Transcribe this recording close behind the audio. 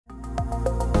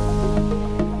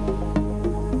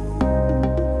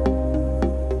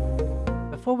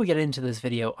we get into this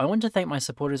video, I want to thank my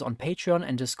supporters on Patreon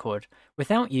and Discord.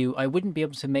 Without you, I wouldn't be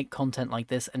able to make content like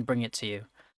this and bring it to you.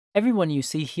 Everyone you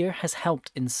see here has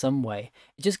helped in some way.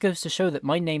 It just goes to show that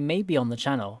my name may be on the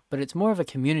channel, but it's more of a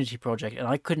community project and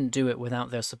I couldn't do it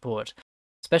without their support.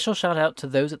 Special shout out to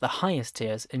those at the highest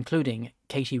tiers, including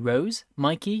Katie Rose,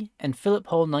 Mikey, and Philip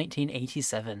Hall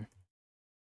 1987.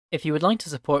 If you would like to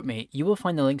support me, you will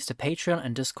find the links to Patreon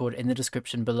and Discord in the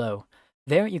description below.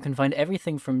 There you can find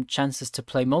everything from chances to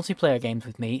play multiplayer games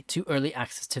with me to early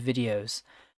access to videos.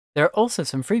 There are also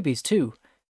some freebies too.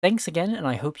 Thanks again, and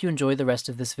I hope you enjoy the rest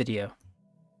of this video.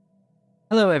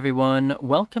 Hello everyone,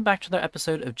 welcome back to another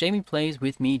episode of Jamie Plays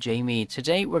with me, Jamie.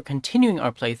 Today we're continuing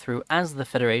our playthrough as the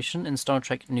Federation in Star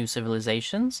Trek New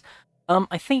Civilisations.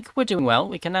 I think we're doing well.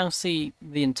 We can now see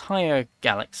the entire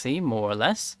galaxy, more or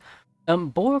less.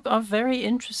 Borg are very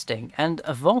interesting, and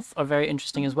Voth are very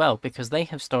interesting as well, because they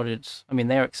have started,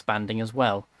 they're expanding as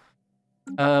well.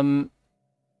 Very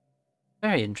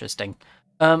interesting.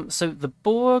 So the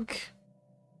Borg,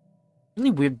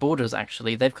 really weird borders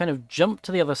actually, they've kind of jumped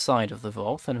to the other side of the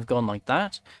Voth and have gone like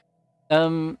that.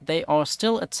 They are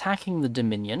still attacking the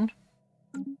Dominion.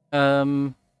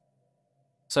 So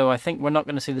I think we're not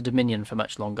going to see the Dominion for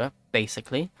much longer,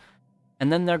 basically.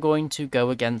 And then they're going to go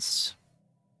against...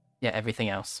 everything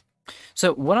else.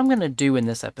 So what I'm going to do in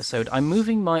this episode, I'm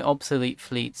moving my obsolete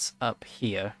fleets up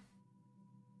here.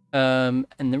 And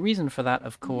the reason for that,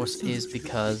 of course, is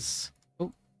because...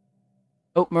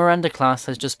 Oh, Miranda class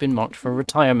has just been marked for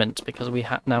retirement because we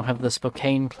now have the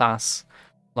Spokane class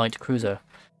light cruiser.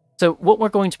 So what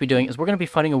we're going to be doing is we're going to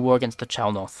be fighting a war against the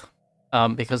Chalnoth.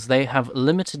 Because they have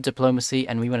limited diplomacy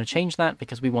and we want to change that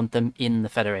because we want them in the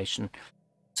Federation.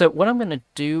 So what I'm going to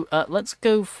do, let's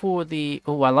go for the...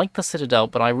 Oh, I like the Citadel,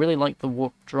 but I really like the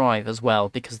warp drive as well,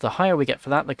 because the higher we get for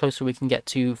that, the closer we can get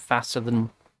to faster than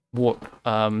warp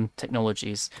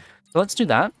technologies. So let's do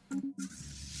that.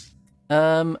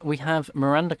 We have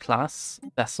Miranda class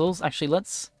vessels. Actually,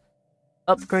 let's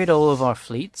upgrade all of our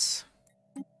fleets.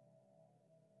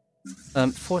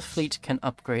 Fourth fleet can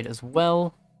upgrade as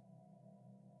well.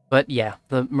 But yeah,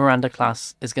 the Miranda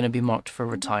class is going to be marked for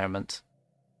retirement.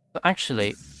 But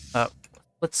actually,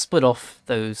 let's split off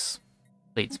those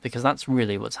fleets, because that's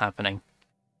really what's happening.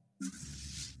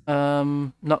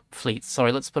 Not fleets,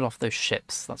 sorry, let's split off those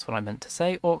ships. That's what I meant to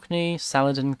say. Orkney,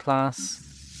 Saladin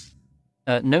class.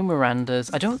 No Mirandas.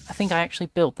 I think I actually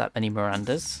built that many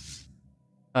Mirandas.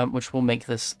 Which will make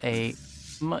this a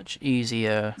much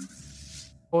easier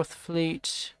fourth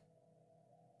fleet.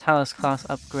 Talus class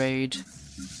upgrade.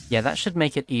 Yeah, that should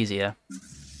make it easier.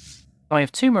 I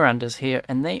have 2 Mirandas here,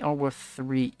 and they are worth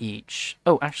 3 each.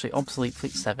 Oh, actually, obsolete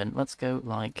fleet 7. Let's go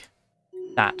like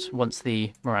that once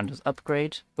the Mirandas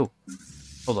upgrade. Oh,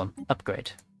 hold on.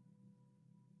 Upgrade.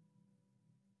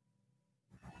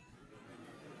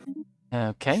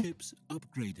 Okay. Ships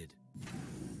upgraded.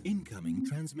 Incoming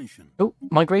transmission. Oh,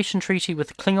 migration treaty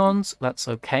with Klingons. That's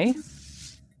okay.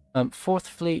 Fourth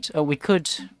fleet. Oh, we could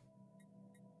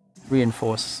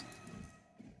reinforce.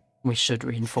 We should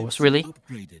reinforce, really.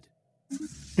 Upgraded.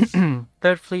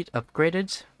 Third fleet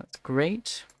upgraded. That's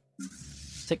great.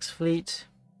 Sixth fleet.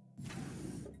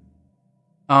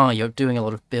 Ah, you're doing a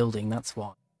lot of building, that's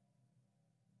why.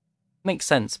 Makes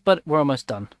sense, but we're almost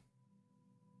done.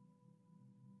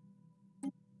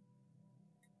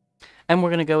 And we're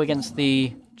going to go against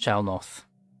the Chalnoth.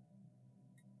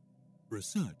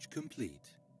 Research complete.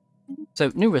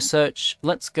 So, new research.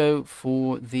 Let's go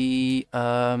for the...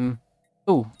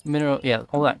 Oh, mineral... Yeah,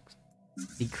 all that...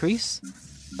 Decrease.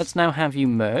 Let's now have you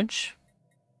merge,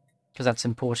 because that's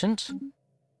important.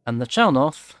 And the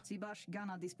Chalnoth,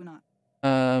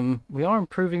 we are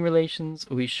improving relations.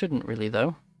 We shouldn't really,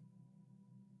 though.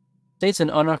 States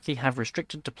and anarchy have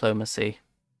restricted diplomacy.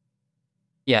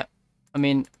 Yeah,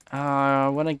 I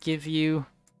want to give you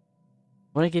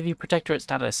protectorate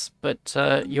status, but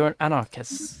you're an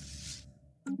anarchist,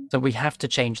 so we have to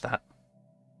change that.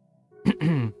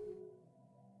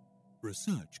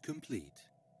 Research complete.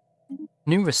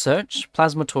 New research,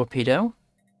 plasma torpedo.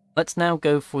 Let's now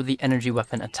go for the energy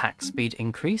weapon attack speed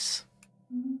increase.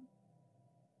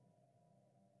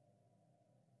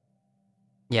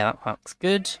 Yeah, that looks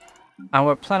good.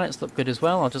 Our planets look good as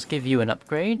well. I'll just give you an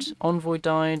upgrade. Envoy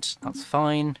died, that's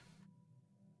fine,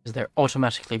 because they're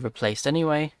automatically replaced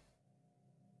anyway.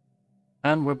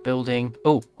 And we're building...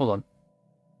 Oh, hold on.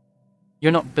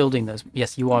 You're not building those.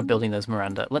 Yes, you are building those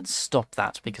Miranda. Let's stop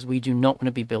that, because we do not want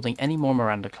to be building any more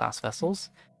Miranda-class vessels.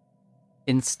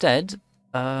 Instead,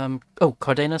 oh,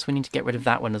 Cardassians, we need to get rid of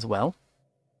that one as well.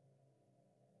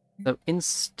 So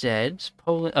instead,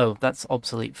 Poland... Oh, that's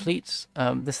obsolete fleet.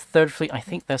 This third fleet, I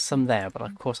think there's some there, but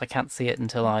of course I can't see it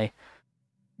until I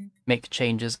make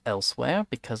changes elsewhere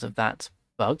because of that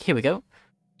bug. Here we go.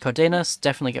 Cardenas,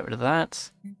 definitely get rid of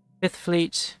that. Fifth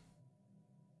fleet.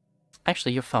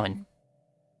 Actually, you're fine.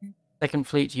 Second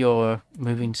fleet, you're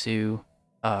moving to...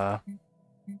 yeah.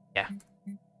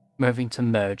 Moving to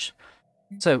merge.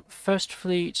 So, first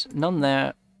fleet, none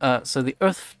there. So the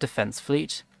Earth Defense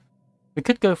Fleet. We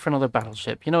could go for another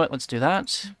battleship. You know what? Let's do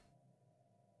that.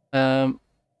 Go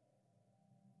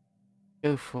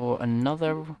for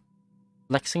another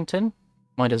Lexington.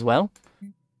 Might as well.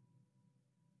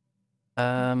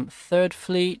 Third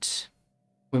fleet.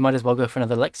 We might as well go for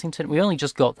another Lexington. We only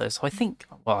just got this, so I think,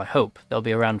 well, I hope they'll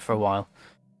be around for a while.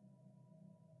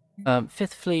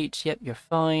 Fifth fleet. Yep, you're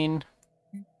fine.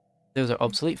 Those are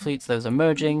obsolete fleets. Those are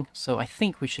merging. So I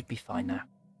think we should be fine now.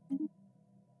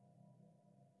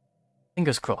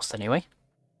 Fingers crossed, anyway.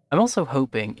 I'm also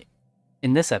hoping,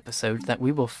 in this episode, that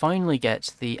we will finally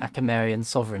get the Akamarian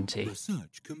sovereignty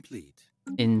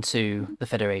into the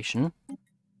Federation.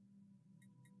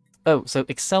 Oh, so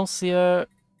Excelsior...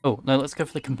 Oh, no, let's go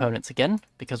for the components again,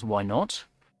 because why not?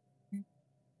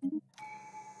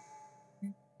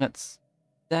 That's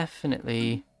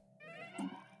definitely...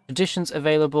 Additions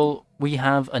available, we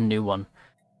have a new one.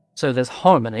 So there's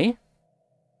Harmony,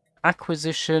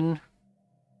 Acquisition...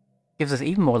 Gives us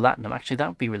even more Latinum. Actually, that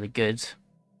would be really good.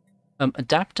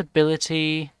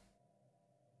 Adaptability,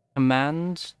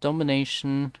 Command,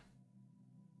 Domination,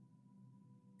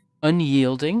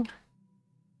 Unyielding,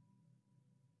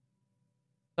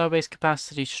 Starbase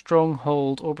Capacity,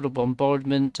 Stronghold, Orbital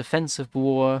Bombardment, Defensive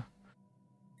War,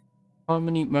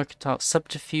 Harmony, Mercantile,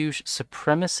 Subterfuge,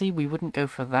 Supremacy. We wouldn't go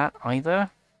for that either.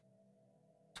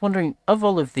 Wondering, of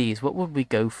all of these, what would we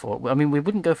go for? I mean, we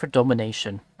wouldn't go for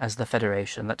domination as the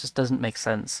Federation. That just doesn't make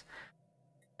sense.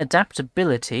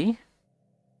 Adaptability.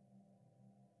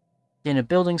 In a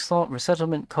building slot,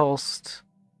 resettlement cost.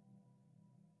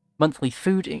 Monthly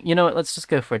food. You know what, let's just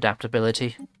go for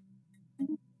adaptability.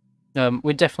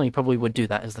 We definitely probably would do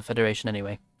that as the Federation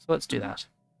anyway. So let's do that.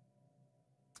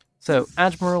 So,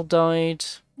 Admiral died.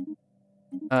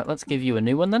 Let's give you a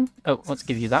new one then. Oh, let's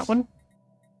give you that one.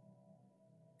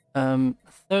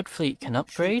 Third fleet can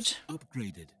upgrade.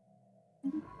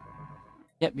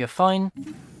 Yep, you're fine.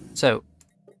 So,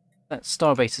 that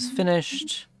starbase is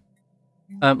finished.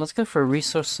 Let's go for a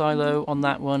resource silo on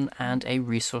that one, and a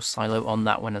resource silo on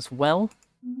that one as well.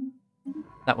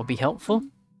 That will be helpful.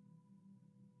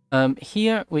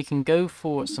 Here we can go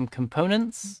for some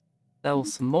components, sell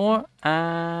some more,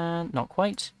 and not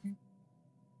quite.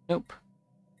 Nope.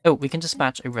 Oh, we can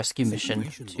dispatch a rescue mission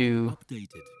to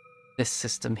this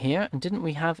system here. And didn't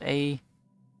we have a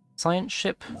science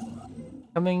ship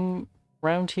coming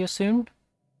round here soon?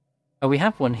 Oh, we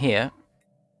have one here.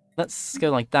 Let's go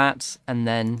like that, and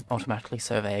then automatically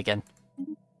survey again.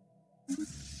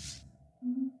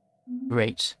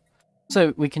 Great.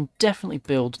 So we can definitely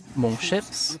build more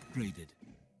ships. So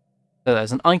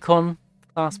there's an Icon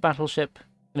class battleship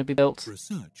going to be built.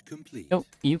 Oh,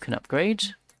 you can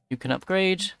upgrade. You can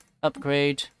upgrade.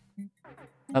 Upgrade.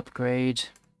 Upgrade.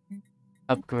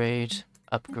 Upgrade.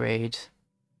 Upgrade.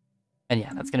 And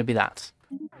yeah, that's going to be that.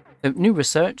 So new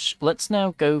research. Let's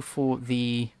now go for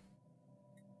the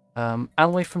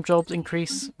alloy from jobs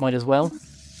increase. Might as well.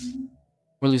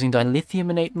 We're losing dilithium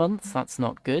in 8 months. That's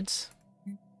not good.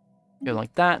 Go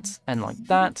like that, and like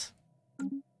that.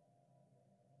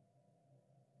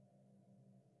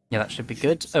 Yeah, that should be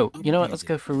good. Oh, you know what? Let's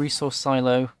go for a resource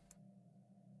silo.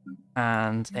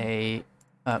 And a...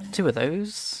 2 of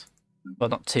those. Well,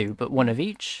 not 2, but 1 of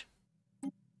each.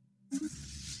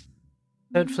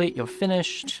 Third fleet, you're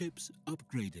finished.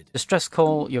 Distress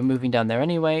call, you're moving down there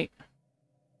anyway.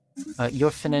 You're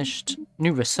finished.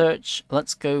 New research.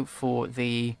 Let's go for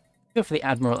the... Go for the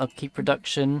Admiral upkeep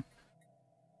reduction.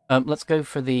 Let's go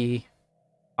for the...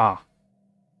 You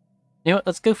know what?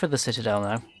 Let's go for the Citadel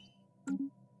now.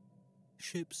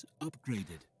 Ships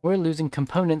upgraded. We're losing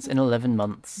components in 11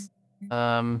 months.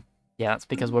 Yeah, that's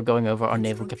because we're going over our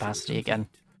naval capacity again.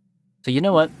 So you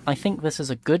know what? I think this is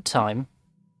a good time.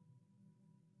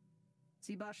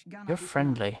 You're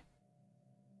friendly.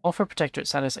 Offer Protectorate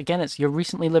status. Again, it's you're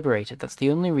recently liberated. That's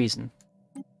the only reason.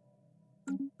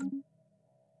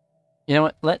 You know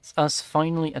what? Let us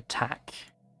finally attack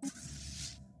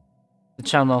the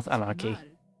Chalnorth Anarchy.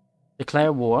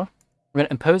 Declare war. We're going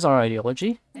to impose our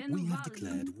ideology. We have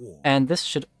declared war. And this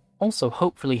should also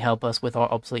hopefully help us with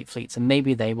our obsolete fleets, and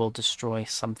maybe they will destroy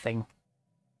something.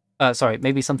 Sorry,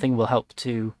 maybe something will help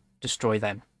to destroy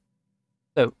them.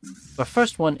 So, our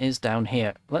first one is down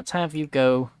here. Let's have you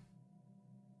go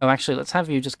Oh, actually, let's have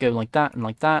you just go like that and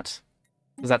like that,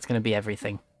 because that's going to be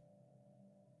everything.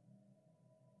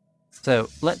 So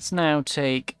let's now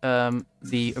take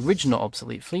the original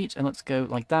obsolete fleet, and let's go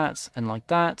like that and like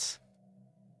that.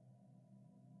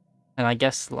 And I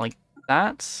guess like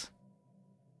that.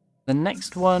 The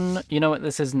next one, you know what,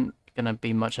 this isn't going to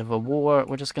be much of a war.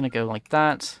 We're just going to go like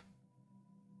that.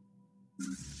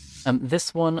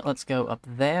 This one, let's go up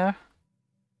there.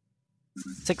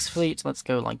 6th Fleet, let's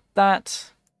go like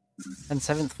that. And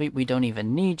 7th Fleet, we don't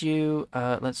even need you.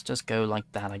 Let's just go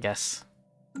like that, I guess.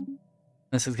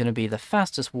 This is going to be the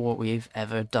fastest war we've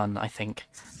ever done, I think.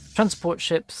 Transport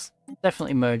ships,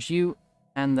 definitely merge you.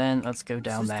 And then let's go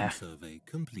down there. Survey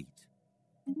complete.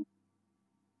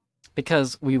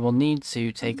 Because we will need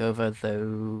to take over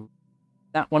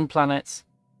that one planet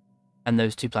and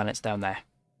those 2 planets down there.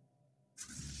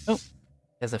 Oh,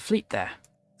 there's a fleet there.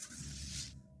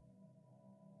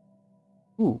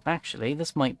 Ooh, actually,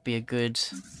 this might be a good...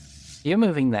 You're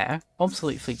moving there.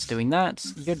 Obsolete fleet's doing that.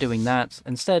 You're doing that.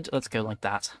 Instead, let's go like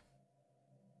that.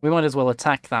 We might as well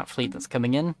attack that fleet that's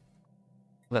coming in.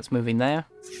 That's moving there.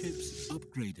 Ships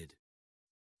upgraded.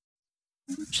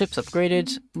 Ships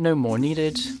upgraded. No more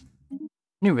needed.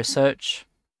 New research.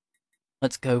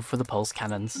 Let's go for the pulse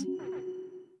cannons.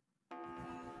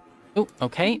 Oh,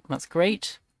 okay. That's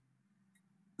great.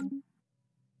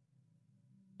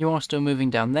 You are still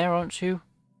moving down there, aren't you?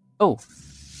 Oh,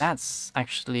 that's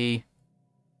actually...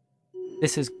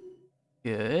 This is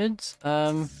good.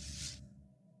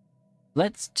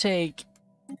 Let's take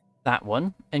that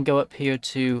one and go up here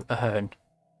to Ahern.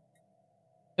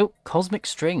 Oh, cosmic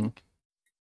string.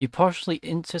 You partially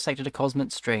intersected a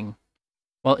cosmic string.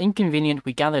 While inconvenient,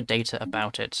 we gathered data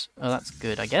about it. Oh, that's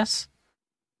good, I guess.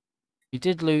 You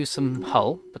did lose some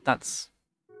hull, but that's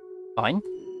fine.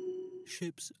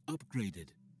 Ships upgraded.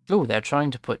 Oh, they're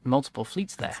trying to put multiple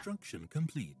fleets there. Construction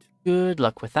complete. Good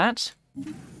luck with that.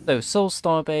 So, Sol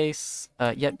Starbase.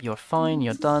 Yep, you're fine.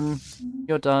 You're done.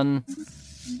 You're done.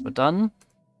 We're done.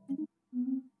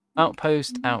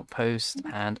 Outpost, outpost,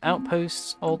 and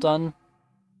outposts. All done.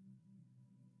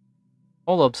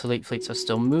 All obsolete fleets are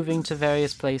still moving to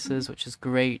various places, which is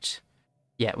great.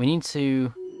 Yeah, we need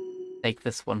to take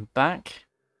this one back.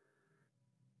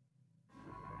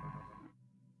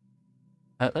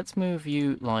 Let's move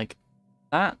you like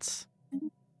that.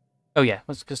 Oh yeah,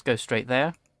 let's just go straight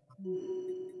there.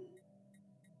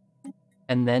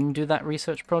 And then do that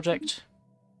research project.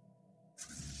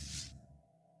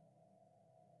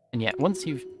 And yeah, once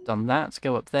you've done that,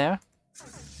 go up there.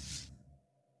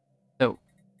 So,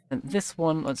 and this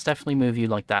one, let's definitely move you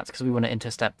like that, because we want to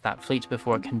intercept that fleet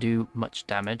before it can do much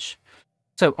damage.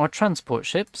 So, our transport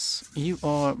ships, you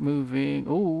are moving...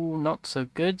 Oh, not so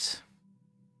good.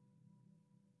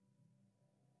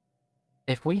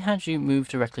 If we had you move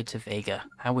directly to Vega,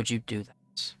 how would you do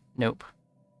that? Nope.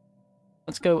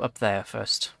 Let's go up there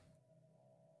first.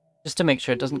 Just to make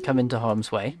sure it doesn't come into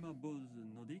harm's way.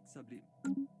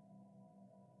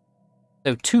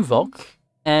 So Tuvok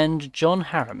and John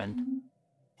Harriman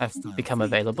have become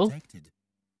available.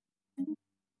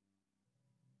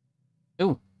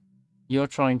 Oh, you're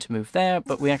trying to move there,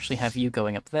 but we actually have you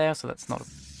going up there, so that's not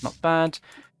bad.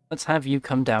 Let's have you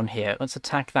come down here. Let's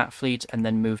attack that fleet and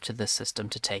then move to this system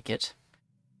to take it.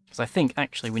 Because I think,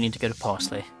 actually, we need to go to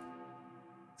Parsley.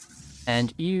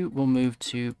 And you will move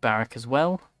to Barrack as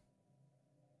well.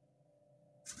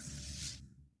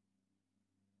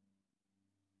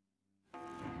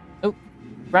 Oh,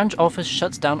 branch office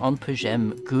shuts down on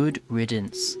Pugem. Good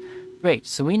riddance. Great,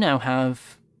 so we now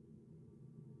have...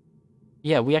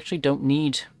 Yeah, we actually don't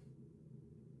need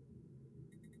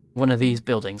one of these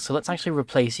buildings, so let's actually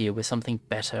replace you with something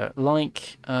better,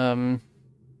 like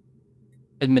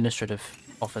administrative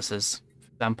offices, for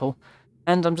example.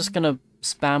 And I'm just going to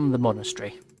spam the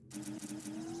monastery,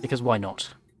 because why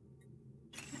not?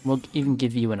 We'll even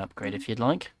give you an upgrade if you'd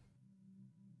like.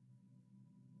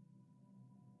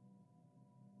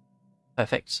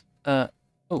 Perfect.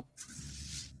 Oh.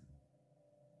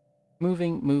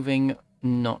 Moving,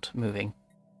 not moving.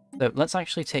 So let's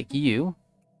actually take you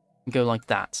and go like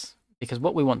that, because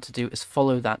what we want to do is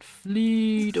follow that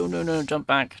fleet. Oh no, no, jump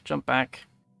back, jump back.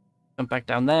 Jump back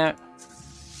down there.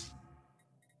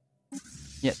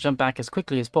 Yeah, jump back as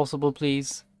quickly as possible,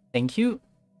 please. Thank you.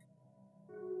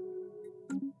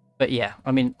 But yeah,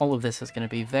 I mean, all of this is going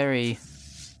to be very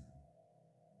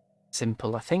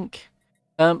simple, I think.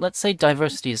 Let's say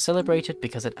diversity is celebrated,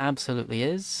 because it absolutely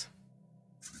is.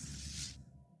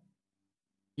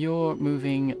 You're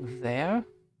moving there.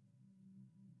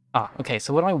 Ah, okay,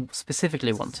 so what I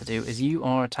specifically want to do is you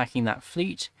are attacking that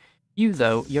fleet. You,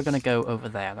 though, you're going to go over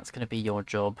there. That's going to be your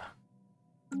job.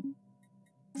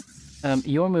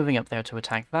 You're moving up there to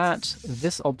attack that.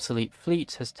 This obsolete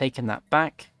fleet has taken that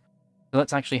back. So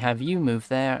let's actually have you move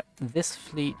there. This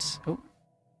fleet... Oh.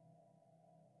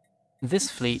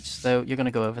 This fleet, so you're going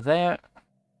to go over there.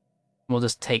 We'll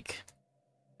just take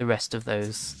the rest of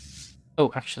those.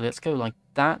 Oh, actually, let's go like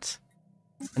that.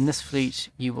 And this fleet,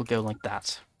 you will go like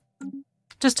that.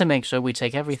 Just to make sure we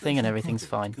take everything and everything's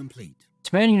fine.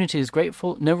 Temerian Unity is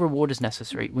grateful. No reward is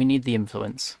necessary. We need the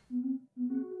influence.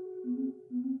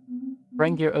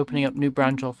 Ferengi opening up new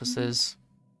branch offices.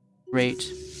 Great.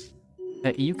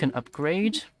 You can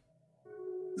upgrade.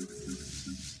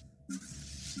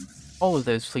 All of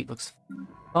those fleet looks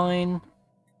fine.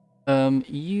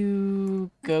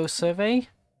 You go survey?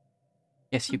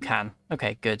 Yes, you can.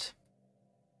 Okay, good.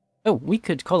 Oh, we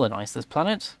could colonize this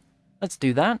planet. Let's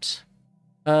do that.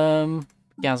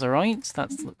 Grazerites,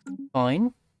 that looks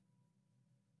fine.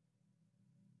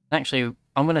 Actually,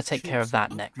 I'm going to take care of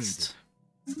that next.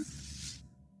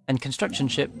 And construction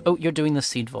ship. Oh, you're doing the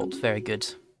seed vault. Very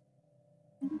good.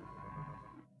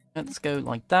 Let's go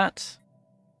like that.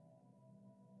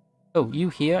 Oh, you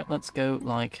here. Let's go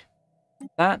like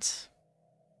that.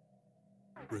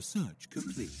 Research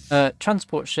complete.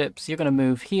 Transport ships, you're going to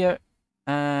move here.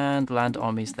 And land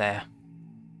armies there.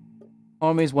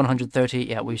 Armies 130.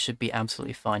 Yeah, we should be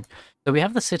absolutely fine. So we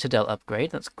have the Citadel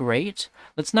upgrade. That's great.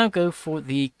 Let's now go for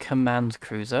the command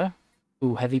cruiser.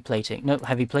 Ooh, heavy plating. No,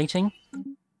 heavy plating.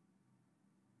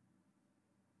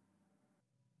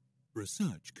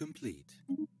 Research complete.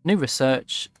 New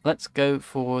research. Let's go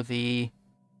for the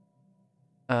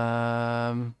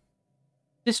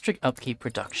district upkeep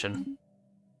production.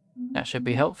 That should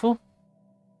be helpful.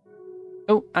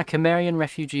 Oh, Akamarian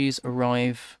refugees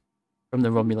arrive from the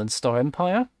Romulan Star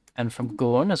Empire and from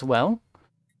Gorn as well.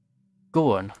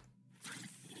 Gorn,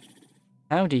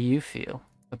 how do you feel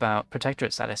about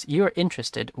Protectorate status? You are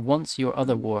interested once your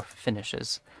other war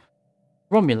finishes.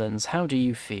 Romulans, how do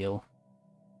you feel?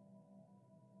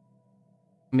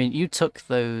 I mean, you took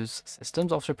those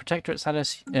systems after Protectorate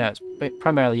status. Yeah, it's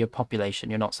primarily your population.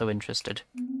 You're not so interested.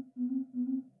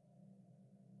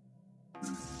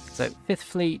 So, 5th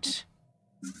Fleet,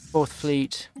 4th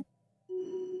Fleet,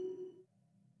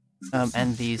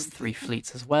 and these 3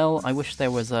 fleets as well. I wish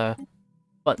there was a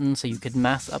button so you could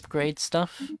mass upgrade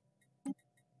stuff.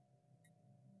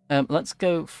 Let's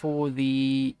go for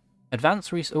the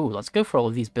advanced oh, let's go for all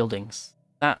of these buildings.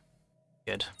 That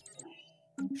good.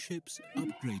 Ships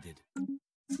upgraded.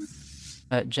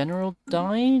 General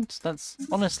died? That's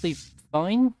honestly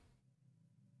fine.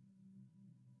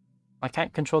 I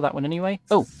can't control that one anyway.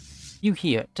 Oh, you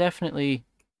here. Definitely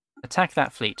attack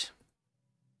that fleet.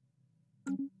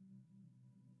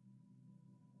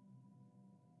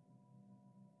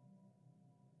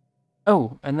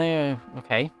 Oh, and they're...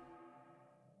 okay.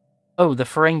 Oh, the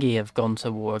Ferengi have gone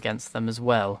to war against them as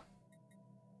well.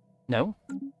 No?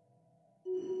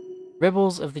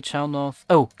 Rebels of the Chalnoth...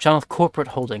 oh, Chalnoth Corporate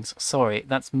Holdings. Sorry,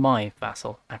 that's my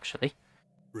vassal, actually.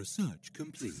 Research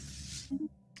complete.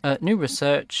 New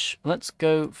research. Let's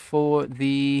go for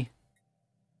the...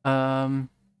 alloy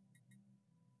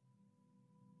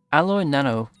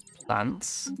nano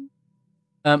plants.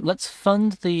 Let's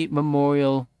fund the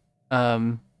memorial...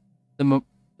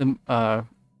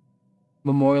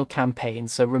 memorial campaign,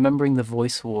 so remembering the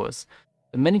Voice Wars.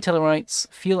 The many Tellarites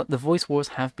feel that the Voice Wars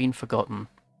have been forgotten.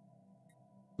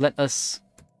 Let us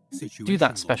do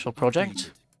that special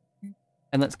project,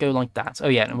 and let's go like that. Oh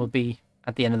yeah, and we'll be,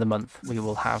 at the end of the month, we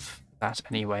will have that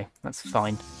anyway. That's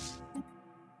fine.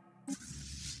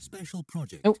 Special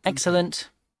project. Oh,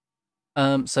 excellent.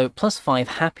 So +5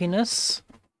 happiness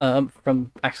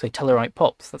from actually Tellarite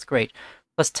Pops. That's great.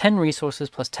 +10 resources,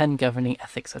 +10 governing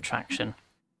ethics attraction.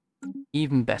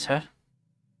 Even better.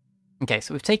 Okay,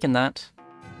 so we've taken that.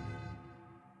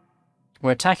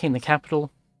 We're attacking the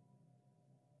capital.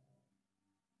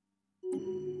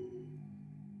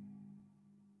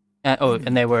 Oh,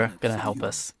 and they were going to help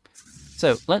us.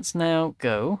 So let's now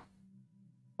go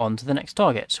on to the next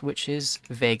target, which is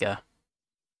Vega.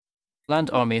 Land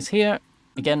army is here.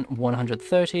 Again,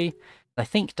 130. I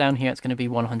think down here it's going to be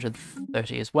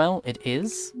 130 as well. It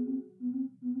is.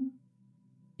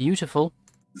 Beautiful.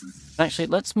 Actually,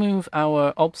 let's move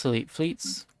our obsolete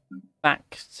fleets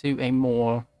back to a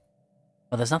more...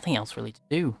 well, there's nothing else really to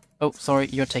do. Oh, sorry,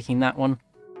 you're taking that one.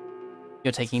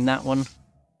 You're taking that one.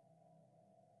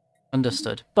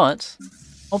 Understood. But,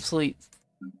 obsolete,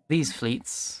 these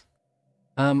fleets,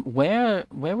 where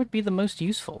would be the most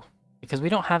useful? Because we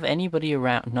don't have anybody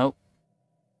around. Nope.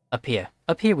 Up here.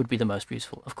 Up here would be the most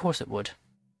useful. Of course it would.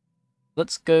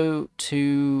 Let's go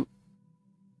to...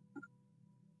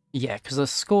 yeah, because the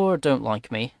score don't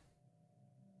like me.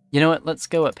 You know what? Let's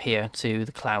go up here to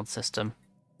the cloud system.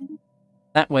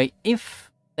 That way, if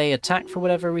they attack for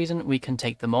whatever reason, we can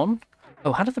take them on.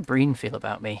 Oh, how do the Breen feel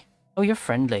about me? Oh, you're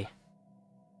friendly.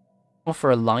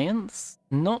 Offer alliance?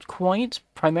 Not quite.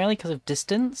 Primarily because of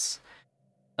distance.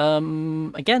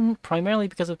 Again, primarily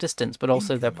because of distance, but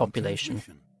also their population.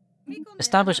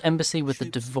 Establish embassy with the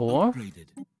Vaadwaur.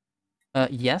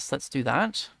 Yes, let's do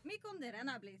that.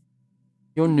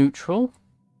 You're neutral.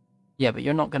 Yeah, but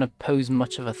you're not going to pose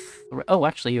much of a threat. Oh,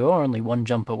 actually, you are only one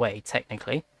jump away,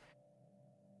 technically.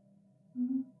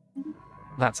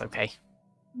 That's okay.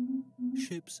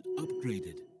 Ships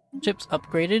upgraded. Ships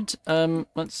upgraded.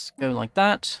 Let's go like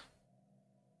that.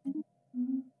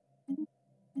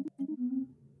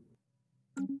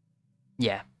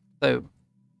 Yeah, so...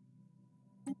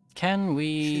 Can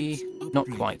we... Not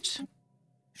quite.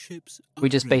 We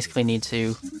just basically need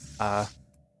to,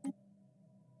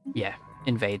 yeah,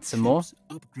 invade some more.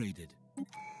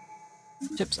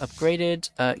 Ships upgraded.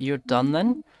 You're done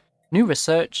then. New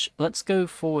research. Let's go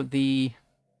for the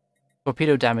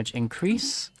torpedo damage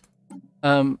increase.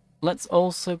 Let's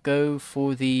also go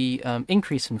for the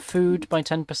increase in food by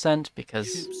 10%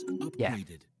 because, yeah,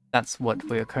 that's what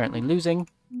we're currently losing.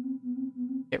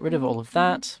 Get rid of all of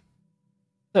that.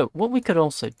 So, what we could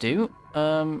also do,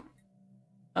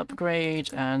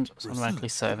 upgrade and automatically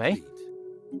survey.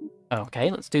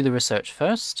 Okay, let's do the research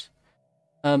first.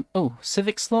 Oh,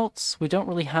 civic slots. We don't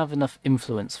really have enough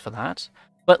influence for that.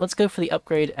 But let's go for the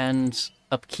upgrade and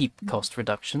upkeep cost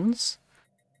reductions.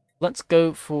 Let's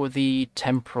go for the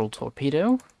temporal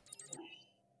torpedo.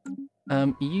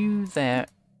 You there.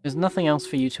 There's nothing else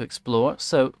for you to explore,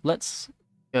 so let's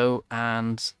go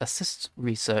and assist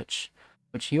research,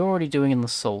 which you're already doing in the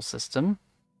Sol system.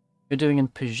 You're doing in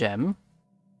P'Jem.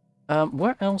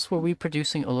 Where else were we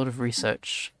producing a lot of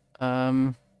research?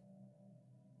 Finnegan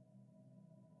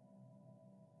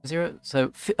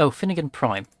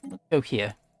Prime. Let's go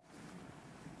here.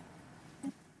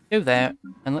 Go there,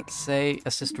 and let's say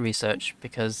assist research,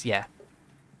 because, yeah,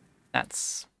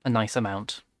 that's a nice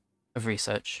amount of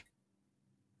research.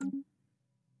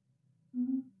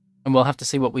 And we'll have to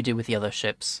see what we do with the other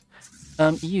ships.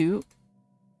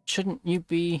 Shouldn't you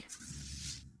be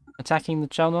attacking the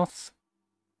Chalnoth?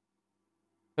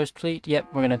 Coast Fleet? Yep,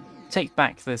 we're going to take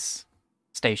back this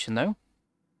station, though.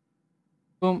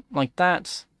 Boom, like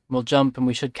that. We'll jump, and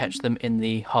we should catch them in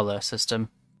the Holler system.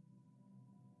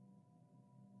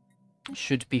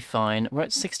 Should be fine. We're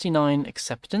at 69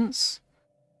 acceptance.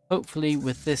 Hopefully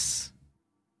with this...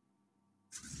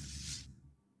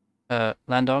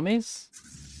 land armies?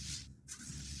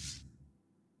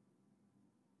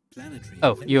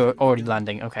 Oh, you're already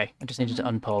landing. Okay, I just needed to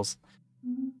unpause.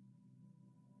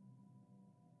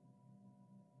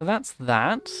 So that's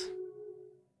that.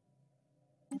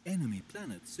 Enemy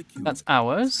planet secure. That's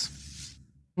ours.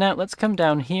 Now let's come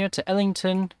down here to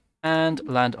Ellington and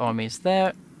land armies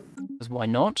there. Because why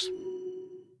not?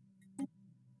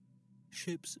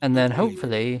 Ships and then upgraded.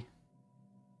 hopefully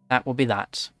that will be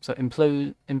that. So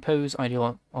impose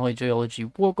ideology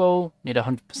war goal, need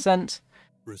 100%.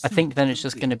 I think then it's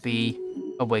just going to be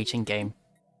a waiting game.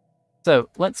 So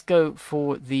let's go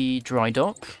for the dry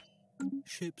dock.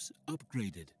 Ships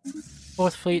upgraded.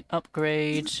 4th Fleet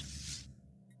upgrade.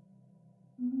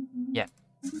 Yeah,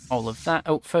 all of that.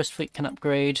 Oh, 1st Fleet can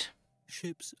upgrade.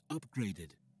 Ships upgraded.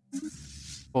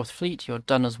 4th Fleet, you're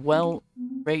done as well.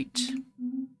 Great.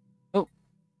 Oh,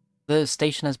 the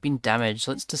station has been damaged.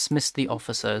 Let's dismiss the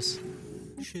officers.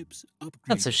 Ships upgraded.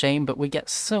 That's a shame, but we get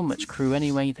so much crew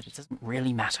anyway that it doesn't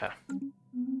really matter.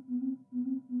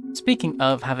 Speaking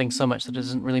of having so much that it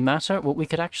doesn't really matter, what we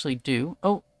could actually do...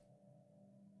 Oh,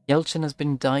 Yelchin has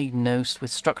been diagnosed with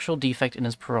structural defect in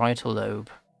his parietal lobe.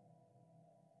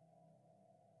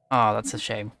 Ah, that's a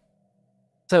shame.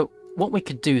 So, what we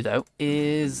could do, though,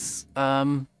 is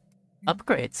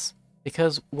upgrades.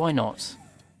 Because why not?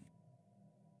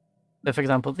 So, for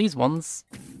example, these ones,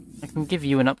 I can give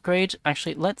you an upgrade.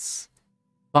 Actually, let's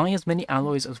buy as many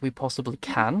alloys as we possibly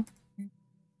can.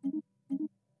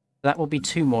 That will be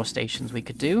 2 more stations we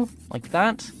could do, like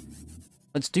that.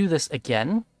 Let's do this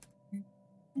again.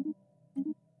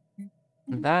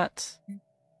 That.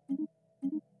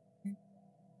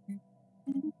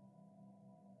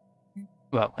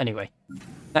 Well, anyway,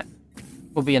 that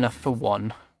will be enough for 1,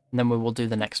 and then we will do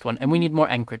the next one. And we need more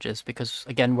anchorages, because,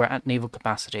 again, we're at naval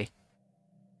capacity.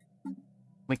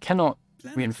 We cannot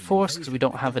reinforce, because we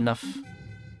don't have enough...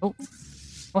 Oh,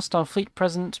 hostile fleet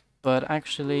present, but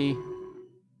actually...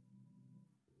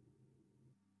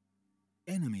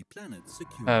 Enemy planet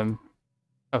secure.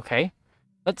 Okay.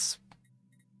 Let's...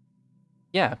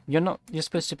 Yeah, you're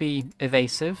supposed to be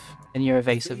evasive. And you're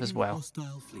evasive as Evading well.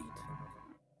 hostile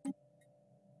fleet.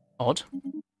 Odd.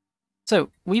 So,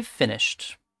 we've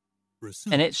finished.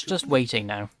 Research And it's just complete. waiting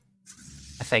now.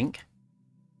 I think.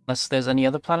 Unless there's any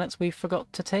other planets we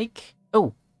forgot to take.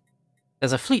 Oh!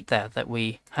 There's a fleet there that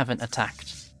we haven't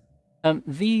attacked.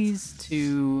 These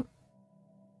two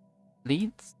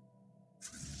fleets.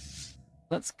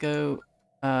 Let's go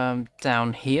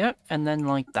down here and then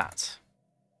like that.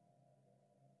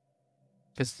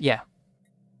 Because, yeah,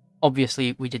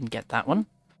 obviously we didn't get that one.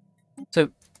 So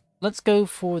let's go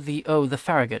for the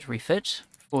Farragut refit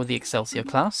for the Excelsior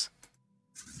class.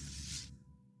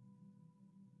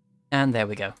 And there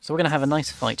we go. So we're going to have a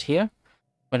nice fight here.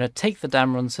 We're going to take the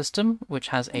Damron system, which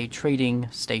has a trading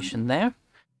station there.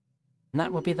 And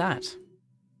that will be that.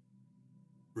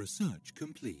 Research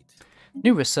complete.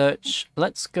 New research.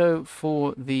 Let's go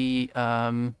for the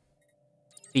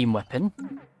beam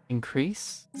weapon.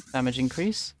 Increase. Damage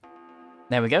increase.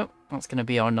 There we go. That's going to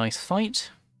be our nice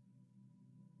fight.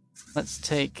 Let's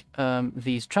take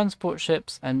these transport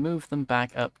ships and move them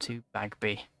back up to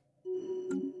Bagby.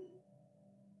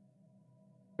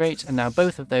 Great, and now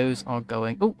both of those are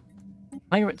going... Oh!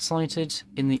 Pirate sighted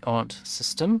in the art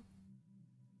system.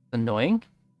 Annoying.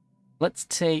 Let's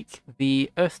take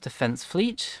the Earth Defense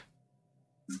Fleet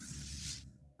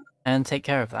and take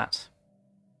care of that.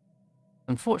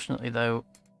 Unfortunately, though,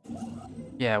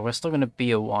 yeah, we're still going to be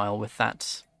a while with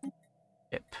that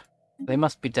ship. They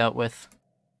must be dealt with.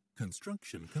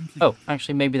 Construction complete. Oh,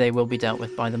 actually, maybe they will be dealt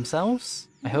with by themselves,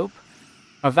 I hope.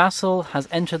 Our vassal has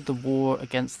entered the war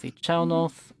against the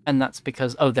Chalnoth, and that's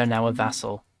because, oh, they're now a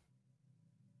vassal.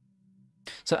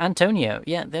 So, Antonio,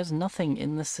 yeah, there's nothing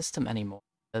in the system anymore,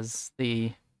 as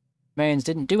the Marians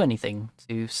didn't do anything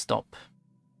to stop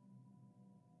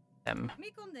them.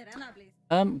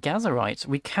 Grazerites,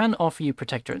 we can offer you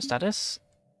Protectorate status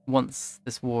once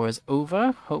this war is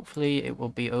over. Hopefully it will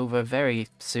be over very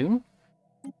soon.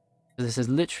 This is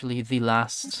literally the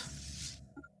last...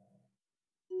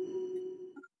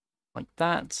 Like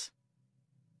that.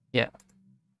 Yeah.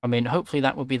 I mean, hopefully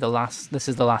that will be the last... This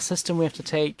is the last system we have to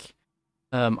take.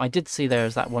 I did see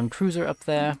there's that one cruiser up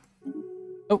there.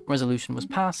 Oh, resolution was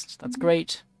passed. That's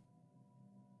great.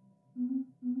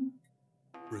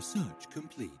 Research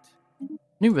complete.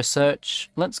 New research.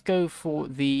 Let's go for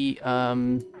the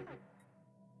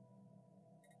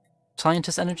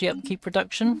scientist energy upkeep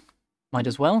reduction. Might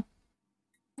as well.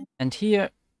 And here,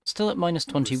 still at minus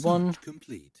 21, Research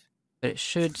complete. but it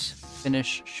should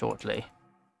finish shortly.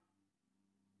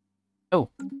 Oh,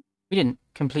 we didn't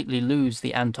completely lose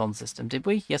the Anton system, did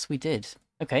we? Yes, we did.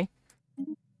 Okay.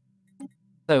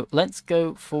 So, let's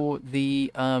go for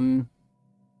the Ark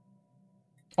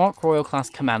Royal class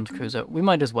command cruiser. We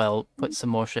might as well put some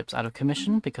more ships out of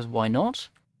commission, because why not?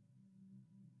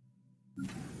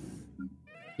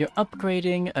 You're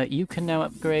upgrading. You can now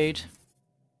upgrade.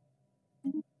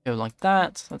 Go like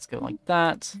that. Let's go like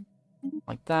that.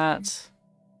 Like that.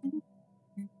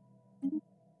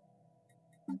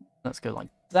 Let's go like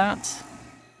that.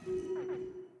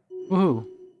 Woohoo.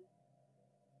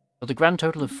 So the grand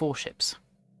total of 4 ships.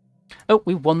 Oh,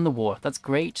 we won the war. That's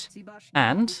great.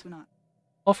 And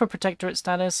offer Protectorate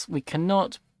status. We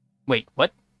cannot... Wait,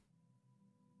 what?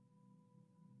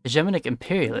 Hegemonic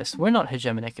Imperialist? We're not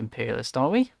Hegemonic Imperialist, are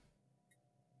we?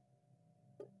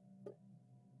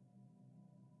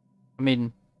 I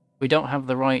mean, we don't have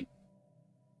the right...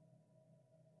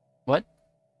 What?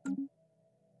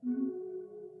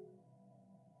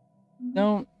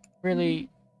 Don't really...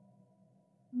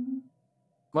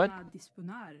 What?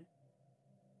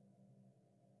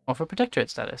 Offer Protectorate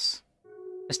status.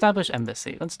 Establish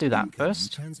embassy. Let's do that Incoming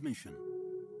first. transmission.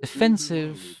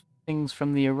 Defensive things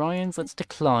from the Orions. Let's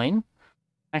decline.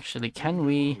 Actually, can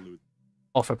we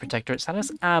offer Protectorate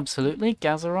status? Absolutely.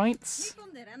 Grazerites.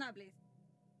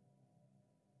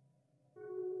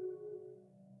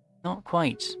 Not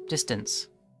quite. Distance.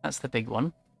 That's the big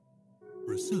one.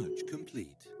 Research complete.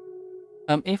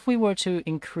 If we were to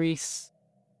increase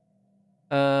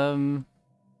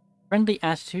friendly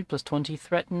attitude plus 20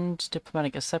 threatened,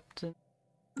 diplomatic acceptance.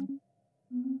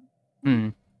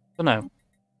 Don't know.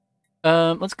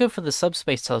 Let's go for the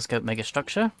subspace telescope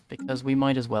megastructure, because we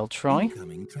might as well try.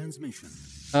 Incoming transmission.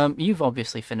 You've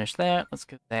obviously finished there. Let's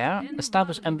go there.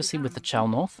 Establish embassy with the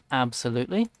Chalnoth.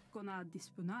 Absolutely.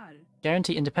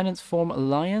 Guarantee independence, form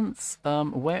alliance.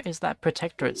 Where is that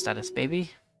Protectorate status,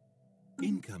 baby?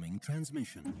 Incoming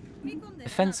transmission.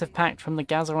 Defensive pact from the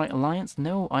Grazerite Alliance?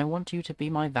 No, I want you to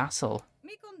be my vassal. I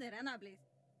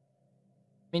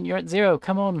mean, you're at 0,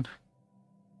 come on.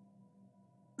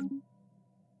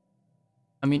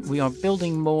 I mean, we are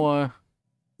building more...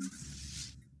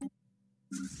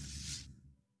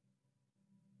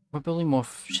 We're building more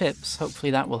ships.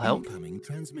 Hopefully that will help. Incoming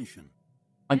transmission.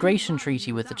 Migration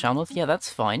treaty with the Chalnoth. Yeah, that's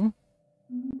fine.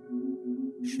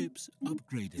 Ships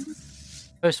upgraded.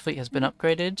 First fleet has been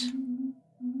upgraded.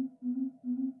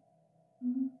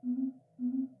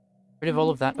 Rid of all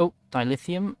of that. Oh,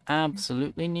 dilithium.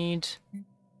 Absolutely need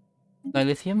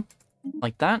dilithium.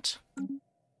 Like that.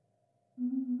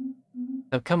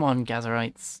 So come on,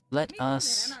 Grazerites. Let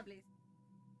us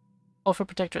offer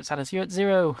Protectorate status. You're at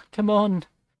 0. Come on.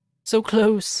 So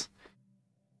close.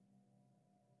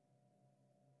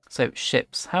 So,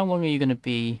 ships. How long are you going to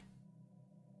be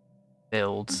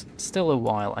built? Still a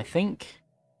while, I think.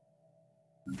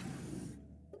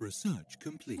 Research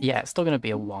complete. Yeah, it's still going to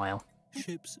be a while.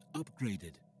 Ships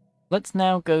upgraded. Let's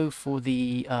now go for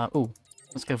the...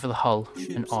 let's go for the hull and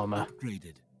Ships armor.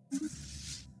 upgraded.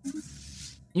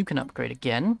 You can upgrade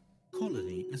again.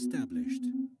 Colony established.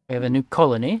 We have a new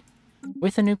colony.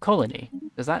 With a new colony,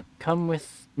 does that come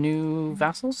with new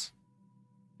vassals?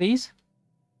 Please?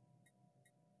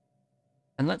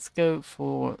 And let's go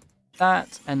for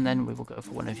that, and then we will go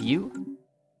for one of you.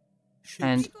 Ships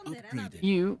And upgraded.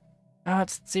 you... Ah,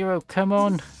 it's 0, come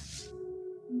on!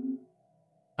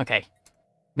 Okay.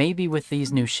 Maybe with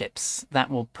these new ships,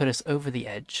 that will put us over the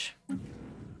edge.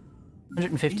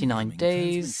 159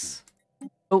 days.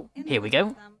 Oh, here we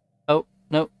go. Oh,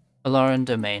 no. Alaran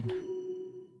domain.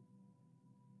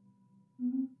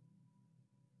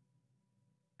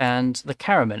 And the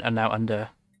Karemma are now under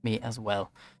me as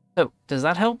well. So, does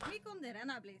that help?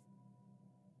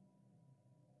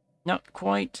 Not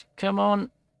quite. Come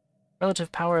on.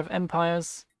 Relative power of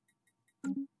empires.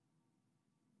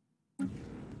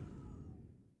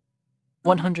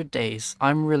 100 days.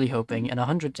 I'm really hoping in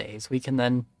 100 days we can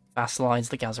then vassalize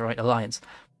the Nyberrite Alliance.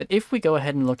 But if we go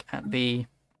ahead and look at the...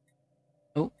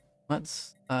 Oh,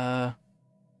 let's... Oh,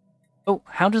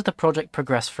 how does the project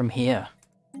progress from here?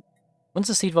 Once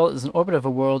the seed vault is in orbit of a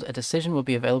world, a decision will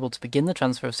be available to begin the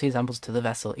transfer of seed samples to the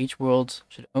vessel. Each world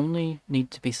should only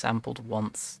need to be sampled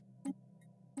once.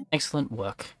 Excellent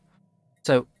work.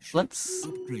 So, let's...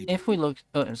 If we look...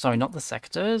 Oh, sorry, not the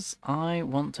sectors. I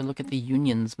want to look at the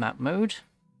Union's map mode.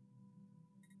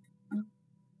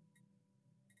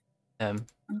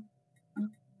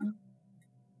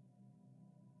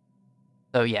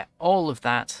 So yeah, all of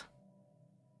that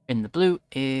in the blue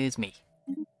is me.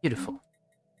 Beautiful.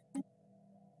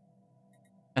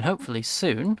 And hopefully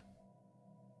soon,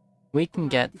 we can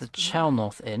get the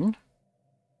Chalnoth in.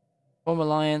 Form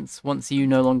alliance once you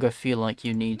no longer feel like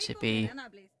you need to be,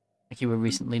 like you were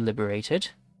recently liberated.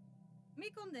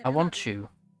 I want you.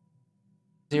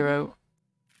 0.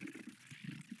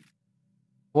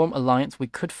 Form alliance, we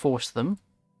could force them.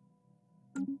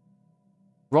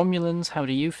 Romulans, how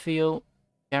do you feel?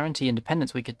 Guarantee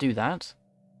independence, we could do that.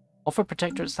 Offer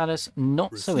Protectorate status,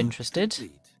 not so interested.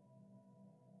 Complete.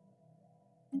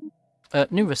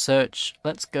 New research,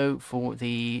 let's go for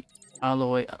the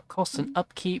alloy cost and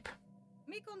upkeep.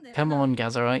 Come on,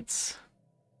 Grazerites.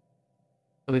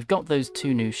 So we've got those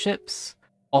 2 new ships.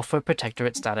 Offer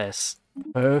Protectorate status.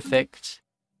 Perfect.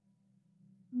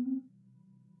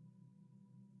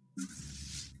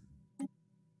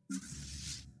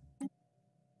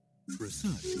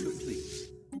 Research complete.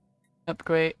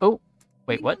 Upgrade. Oh,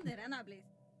 wait, what?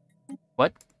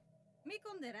 What?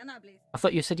 I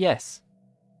thought you said yes.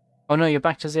 Oh no, you're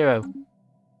back to 0.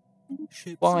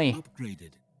 Ships Why?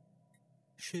 upgraded.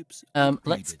 Ships Let's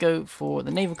upgraded. go for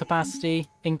the naval capacity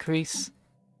increase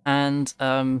and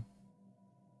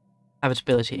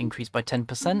habitability increase by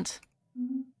 10%.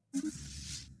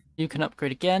 You can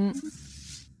upgrade again.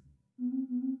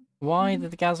 Why the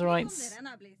Grazerites?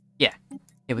 Yeah,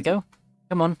 here we go.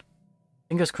 Come on.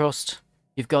 Fingers crossed.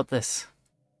 You've got this.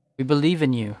 We believe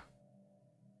in you.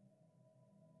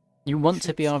 You want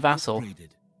to be our vassal.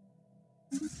 Upgraded.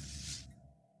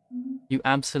 You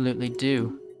absolutely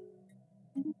do.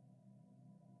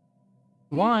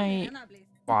 Why?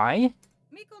 Why?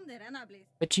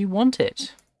 But you want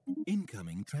it.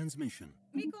 Incoming transmission.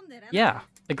 Yeah,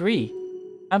 agree.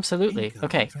 Absolutely. Incoming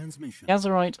Okay. Transmission.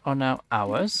 Grazerite are now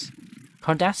ours.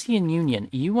 Cardassian Union,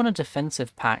 you want a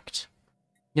defensive pact.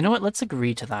 You know what, let's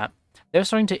agree to that. They're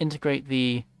starting to integrate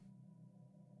the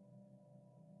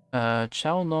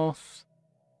Chalnoth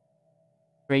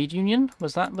Trade Union?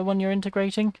 Was that the one you're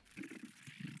integrating?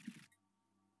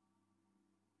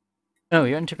 No,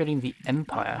 you're integrating the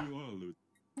Empire.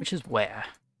 Which is where?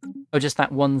 Oh, just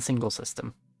that one single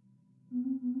system.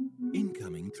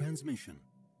 Incoming transmission.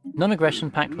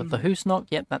 Non-aggression pact with the Husnock.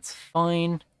 Yep, that's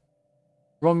fine.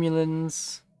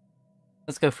 Romulans.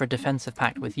 Let's go for a defensive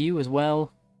pact with you as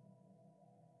well.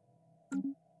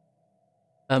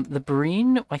 The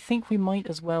Breen, I think we might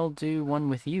as well do one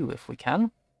with you if we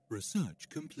can. Research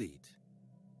complete.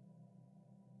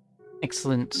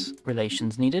 Excellent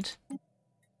relations needed.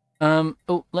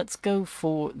 Oh, let's go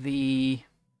for the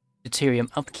deuterium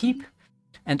upkeep.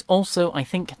 And also, I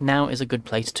think now is a good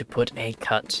place to put a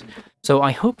cut. So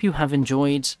I hope you have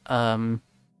enjoyed, hope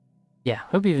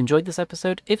you've enjoyed this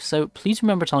episode. If so, please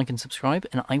remember to like and subscribe,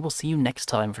 and I will see you next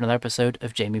time for another episode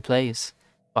of Jamie Plays.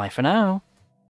 Bye for now.